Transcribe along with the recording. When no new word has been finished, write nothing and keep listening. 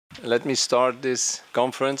Let me start this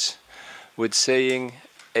conference with saying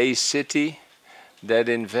a city that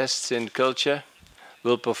invests in culture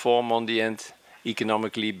will perform on the end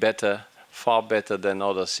economically better, far better than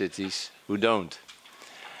other cities who don't.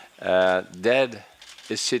 That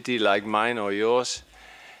a city like mine or yours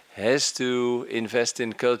has to invest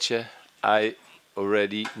in culture, I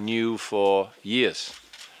already knew for years.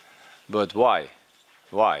 But why?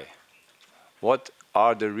 Why? What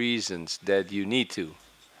are the reasons that you need to?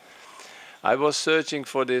 I was searching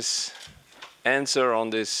for this answer on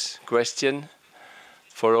this question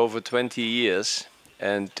for over 20 years,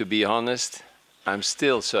 and to be honest, I'm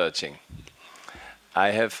still searching. I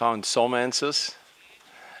have found some answers,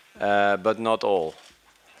 but not all.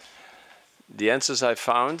 The answers I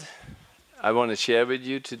found, I want to share with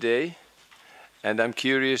you today, and I'm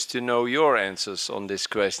curious to know your answers on this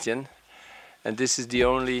question. And this is the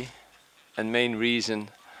only and main reason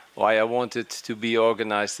why I wanted to be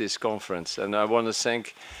organized this conference. And I want to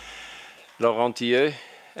thank Laurent Thieu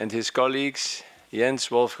and his colleagues,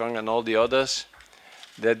 Jens, Wolfgang, and all the others,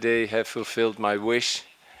 that they have fulfilled my wish,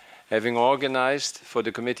 having organized for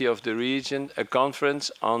the Committee of the Region a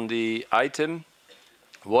conference on the item,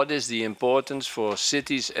 what is the importance for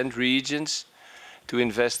cities and regions to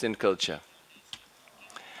invest in culture?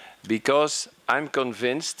 Because I'm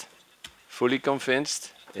convinced, fully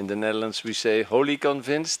convinced, in the Netherlands we say wholly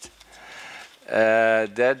convinced,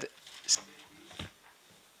 that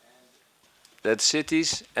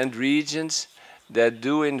cities and regions that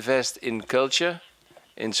do invest in culture,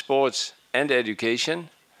 in sports and education,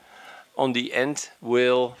 on the end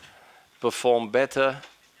will perform better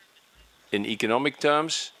in economic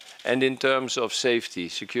terms and in terms of safety,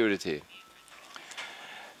 security.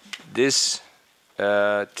 This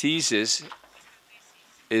thesis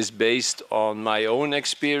is based on my own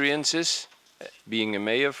experiences, being a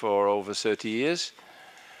mayor for over 30 years,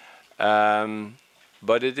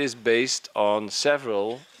 but it is based on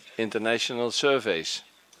several international surveys.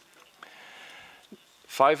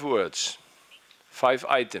 5 words, 5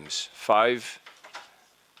 items, 5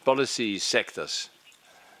 policy sectors: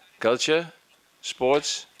 culture,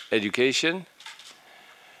 sports, education,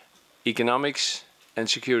 economics, and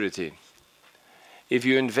security. If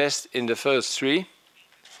you invest in the first 3,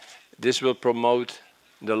 this will promote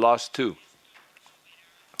the last 2.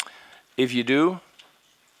 If you do,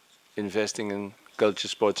 investing in culture,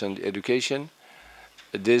 sports, and education,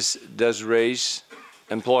 this does raise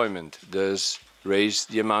employment, does raise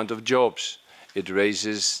the amount of jobs. It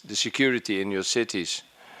raises the security in your cities.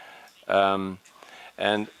 And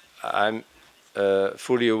I'm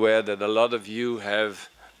fully aware that a lot of you have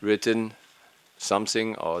written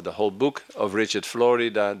something, or the whole book of Richard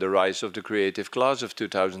Florida, The Rise of the Creative Class of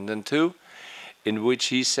 2002, in which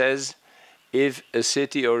he says, if a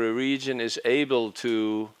city or a region is able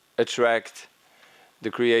to attract the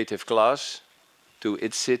creative class to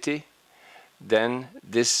its city, then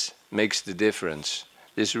this makes the difference.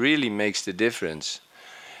 This really makes the difference.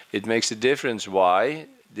 It makes the difference why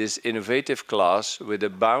this innovative class with a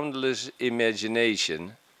boundless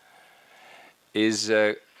imagination is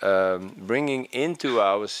bringing into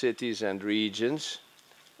our cities and regions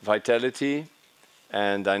vitality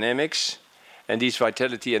and dynamics. And these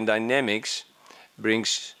vitality and dynamics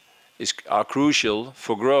are crucial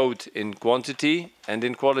for growth in quantity and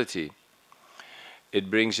in quality. It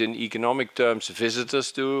brings in economic terms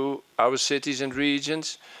visitors to our cities and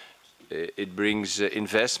regions. It brings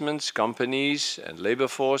investments, companies and labor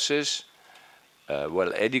forces,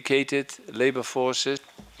 well-educated labor forces.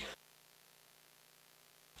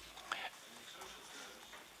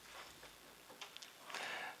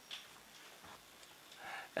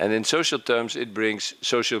 And in social terms, it brings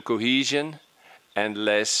social cohesion and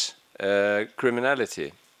less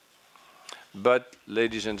criminality. But,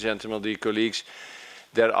 ladies and gentlemen, dear colleagues,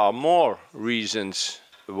 there are more reasons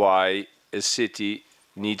why a city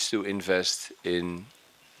needs to invest in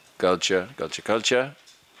culture,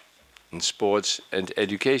 in sports and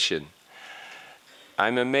education.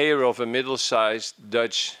 I'm a mayor of a middle-sized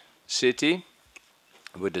Dutch city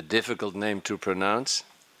with a difficult name to pronounce,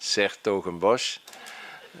 's-Hertogenbosch,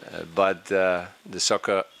 but the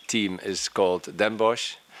soccer team is called Den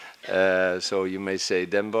Bosch, so you may say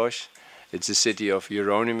Den Bosch. It's a city of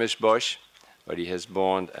Hieronymus Bosch, where he has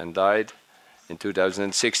born and died. In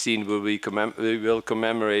 2016 we will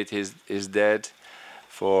commemorate his death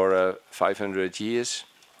for 500 years.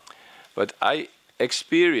 But I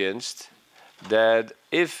experienced that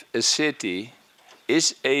if a city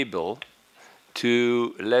is able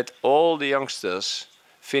to let all the youngsters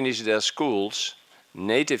finish their schools,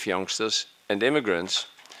 native youngsters and immigrants,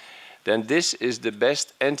 then this is the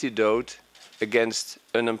best antidote against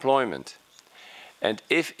unemployment. And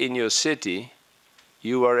if in your city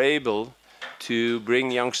you are able to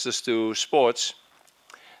bring youngsters to sports,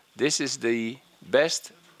 this is the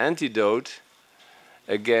best antidote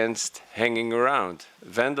against hanging around,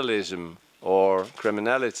 vandalism or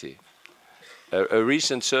criminality. A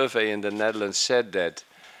recent survey in the Netherlands said that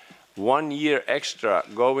 1 year extra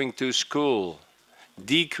going to school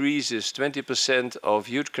decreases 20% of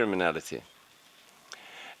youth criminality.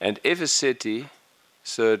 And if a city,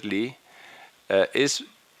 thirdly, is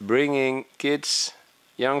bringing kids,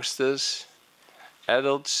 youngsters,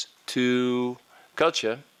 adults to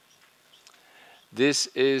culture, this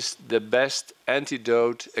is the best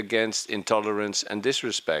antidote against intolerance and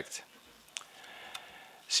disrespect.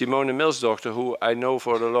 Simone Milsdochter, who I know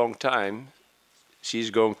for a long time, she's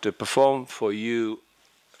going to perform for you,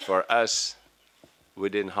 for us,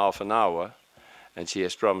 within half an hour, and she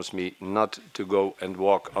has promised me not to go and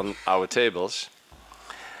walk on our tables,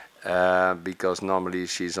 because normally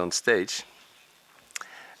she's on stage.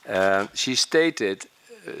 She stated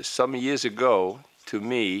some years ago to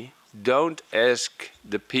me, don't ask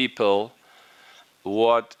the people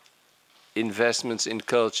what investments in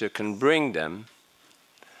culture can bring them,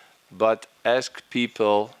 but ask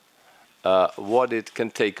people what it can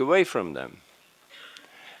take away from them.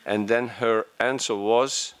 And then her answer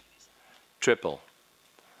was triple.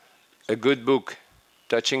 A good book,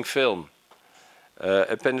 touching film,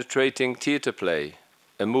 a penetrating theater play,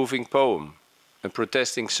 a moving poem, a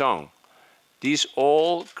protesting song. These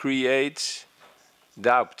all create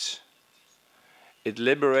doubts. It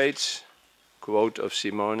liberates, quote of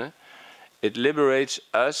Simone, it liberates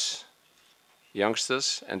us,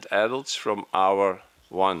 youngsters and adults, from our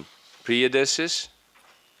one, prejudices,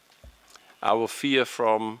 our fear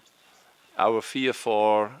for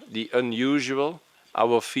the unusual,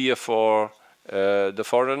 our fear for the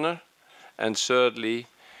foreigner, and thirdly,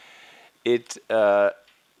 it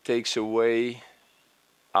takes away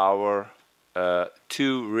our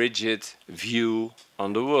too rigid view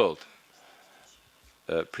on the world.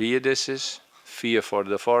 Prejudices, fear for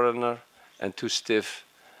the foreigner, and too stiff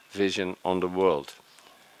vision on the world.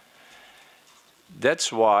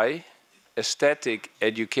 That's why aesthetic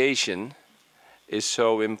education is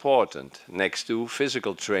so important next to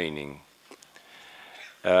physical training.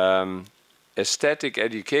 Aesthetic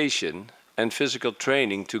education and physical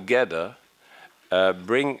training together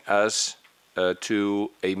bring us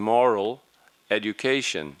to a moral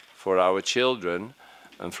education for our children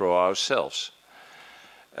and for ourselves.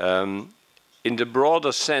 In the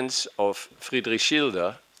broader sense of Friedrich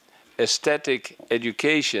Schiller, aesthetic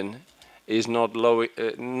education is not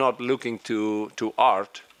looking to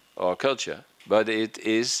art or culture, but it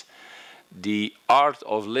is the art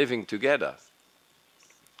of living together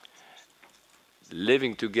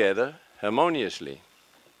harmoniously.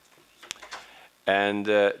 And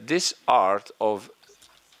this art of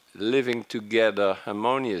living together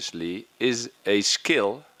harmoniously is a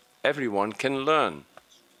skill everyone can learn.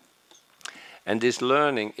 And this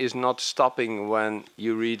learning is not stopping when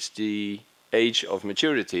you reach the age of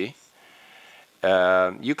maturity.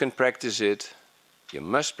 You can practice it, you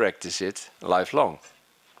must practice it lifelong.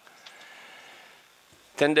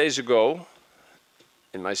 10 days ago,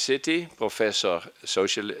 in my city,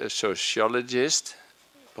 sociologist,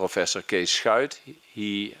 Professor Kees Schuit,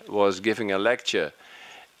 he was giving a lecture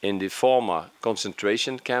in the former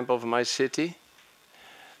concentration camp of my city.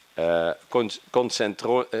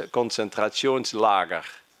 Concentrationslager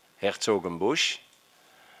Herzogenbusch,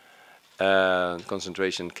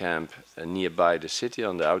 concentration camp nearby the city,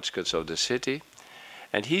 on the outskirts of the city.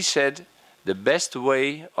 And he said the best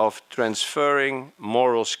way of transferring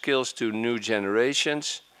moral skills to new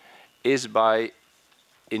generations is by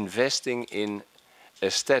investing in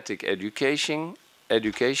aesthetic education,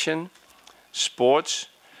 sports,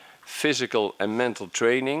 physical and mental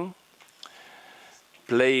training,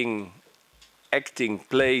 acting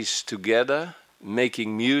plays together,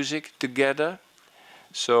 making music together.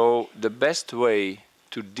 So the best way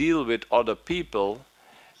to deal with other people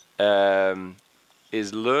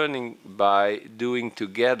is learning by doing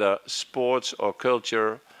together sports or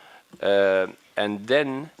culture, and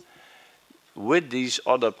then with these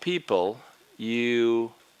other people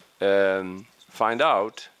you find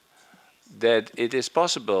out that it is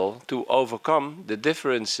possible to overcome the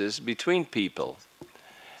differences between people.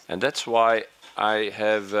 And that's why I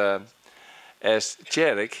have asked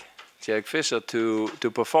Tjerk Visser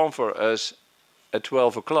to perform for us at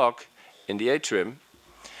 12 o'clock in the atrium,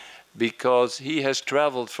 because he has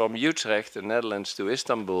traveled from Utrecht, the Netherlands, to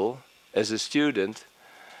Istanbul as a student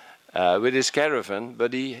with his caravan,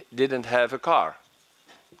 but he didn't have a car.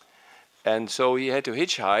 And so he had to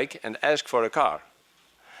hitchhike and ask for a car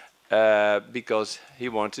because he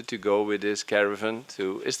wanted to go with his caravan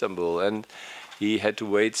to Istanbul. And he had to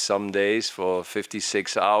wait some days for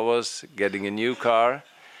 56 hours getting a new car.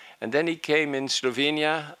 And then he came in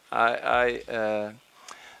Slovenia, I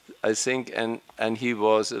think, and he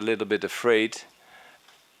was a little bit afraid.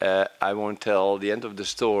 I won't tell the end of the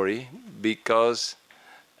story because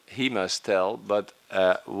he must tell, but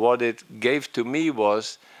what it gave to me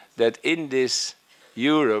was that in this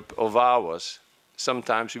Europe of ours,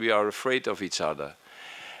 sometimes we are afraid of each other.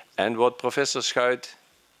 And what Professor Schuit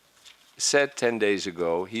said 10 days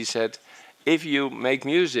ago, he said, if you make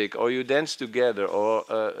music or you dance together or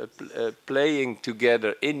playing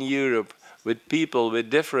together in Europe with people with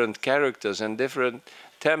different characters and different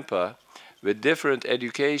temper, with different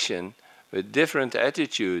education, with different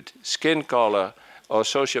attitude, skin color, or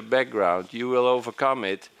social background, you will overcome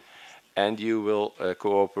it and you will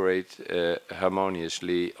cooperate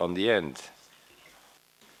harmoniously on the end.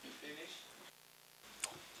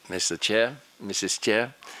 Mr. Chair, Mrs.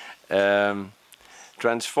 Chair,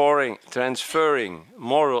 transferring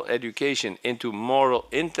moral education into moral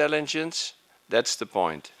intelligence, that's the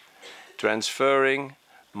point. Transferring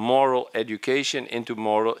moral education into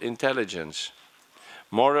moral intelligence.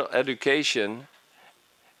 Moral education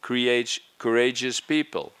creates courageous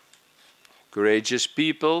people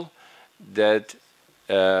that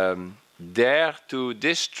dare to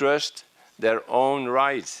distrust their own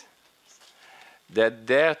right, that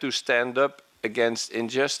dare to stand up against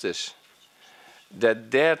injustice, that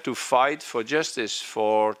dare to fight for justice,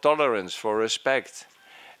 for tolerance, for respect.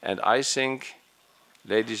 And I think,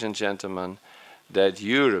 ladies and gentlemen, that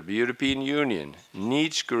Europe, the European Union,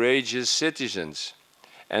 needs courageous citizens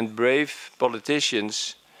and brave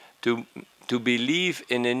politicians to believe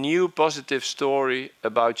in a new positive story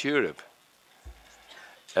about Europe.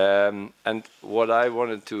 And what I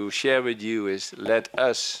wanted to share with you is, let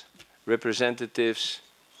us, representatives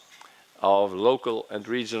of local and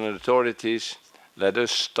regional authorities, let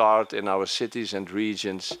us start in our cities and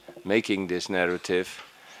regions making this narrative,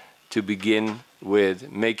 to begin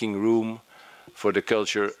with making room for the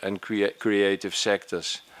culture and creative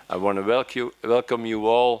sectors. I want to welcome you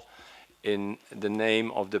all in the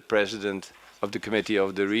name of the President of the Committee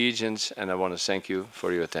of the Regions, and I want to thank you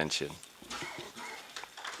for your attention.